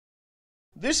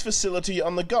This facility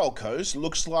on the Gold Coast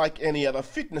looks like any other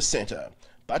fitness centre,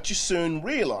 but you soon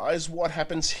realise what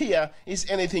happens here is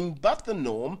anything but the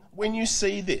norm when you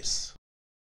see this.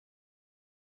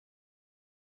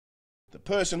 The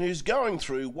person who's going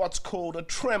through what's called a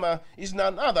tremor is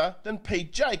none other than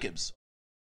Pete Jacobs.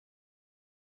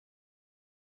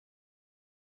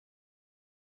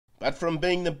 But from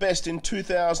being the best in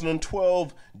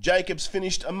 2012, Jacobs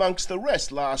finished amongst the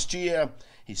rest last year,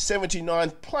 his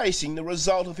 79th placing the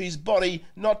result of his body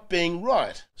not being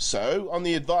right. So, on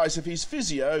the advice of his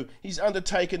physio, he's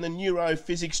undertaken the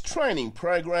NeuroPhysics training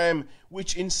program,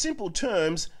 which in simple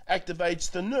terms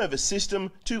activates the nervous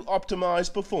system to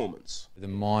optimise performance. The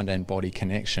mind and body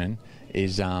connection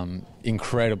is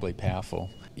incredibly powerful.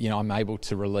 You know, I'm able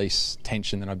to release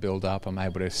tension that I build up, I'm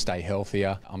able to stay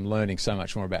healthier. I'm learning so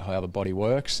much more about how the body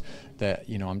works that,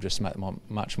 you know, I'm just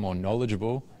much more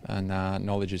knowledgeable, and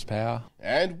knowledge is power.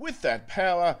 And with that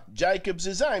power, Jacobs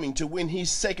is aiming to win his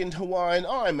second Hawaiian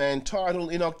Ironman title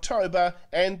in October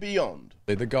and beyond.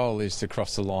 The goal is to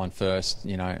cross the line first,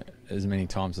 you know, as many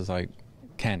times as I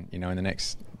can, you know, in the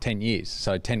next 10 years,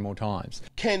 so 10 more times.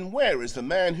 Ken Ware is the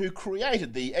man who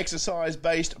created the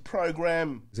exercise-based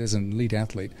program. As an elite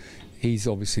athlete, he's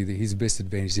obviously his best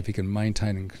advantage if he can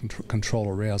maintain and control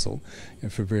arousal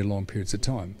for very long periods of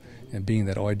time and be in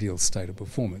that ideal state of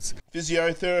performance.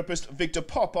 Physiotherapist Victor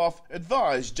Popoff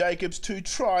advised Jacobs to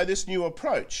try this new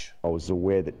approach. I was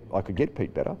aware that I could get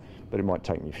Pete better, but it might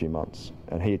take me a few months.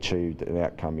 And he achieved an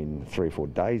outcome in 3 or 4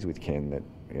 days with Ken that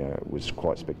was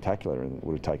quite spectacular and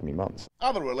would have taken me months.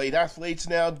 Other elite athletes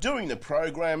now doing the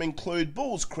program include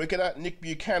Bulls cricketer Nick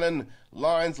Buchanan,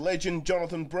 Lions legend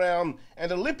Jonathan Brown and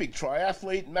Olympic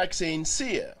triathlete Maxine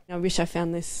Sear. I wish I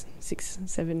found this 6 or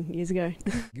 7 years ago.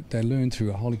 They learn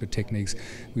through a whole heap of techniques.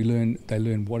 They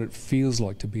learn what it feels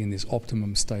like to be in this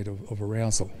optimum state of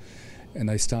arousal, and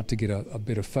they start to get a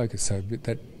better focus, so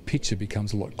that picture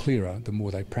becomes a lot clearer the more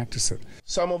they practice it.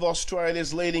 Some of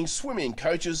Australia's leading swimming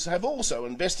coaches have also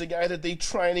investigated the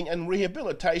training and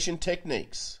rehabilitation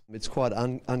techniques. It's quite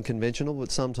unconventional,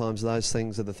 but sometimes those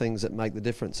things are the things that make the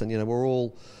difference, and we're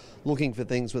all looking for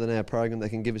things within our program that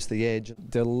can give us the edge.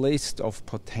 The list of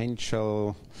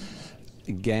potential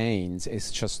gains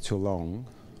is just too long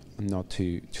not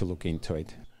to look into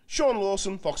it. Sean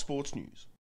Lawson, Fox Sports News.